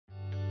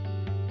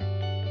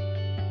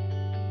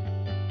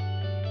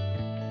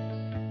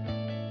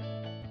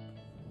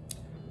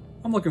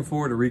I'm looking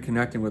forward to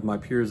reconnecting with my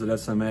peers at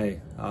SMA.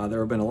 There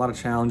have been a lot of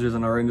challenges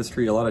in our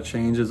industry, a lot of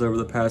changes over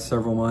the past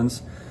several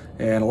months,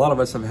 and a lot of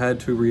us have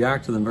had to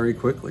react to them very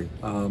quickly.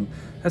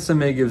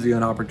 SMA gives you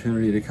an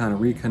opportunity to kind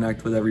of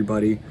reconnect with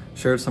everybody,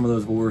 share some of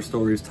those war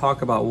stories,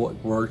 talk about what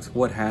worked,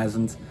 what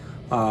hasn't,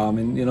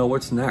 and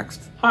what's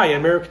next. Hi,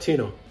 I'm Eric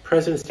Patino,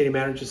 President of State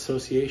Managers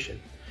Association.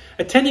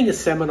 Attending a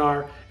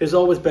seminar is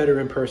always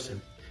better in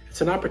person. It's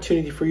an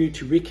opportunity for you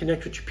to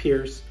reconnect with your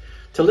peers,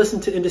 to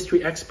listen to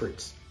industry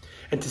experts,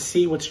 and to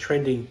see what's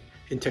trending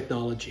in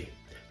technology.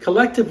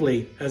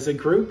 Collectively, as a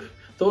group,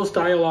 those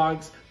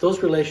dialogues,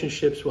 those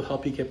relationships will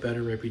help you get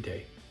better every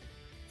day.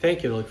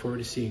 Thank you, and I look forward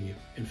to seeing you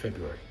in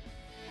February.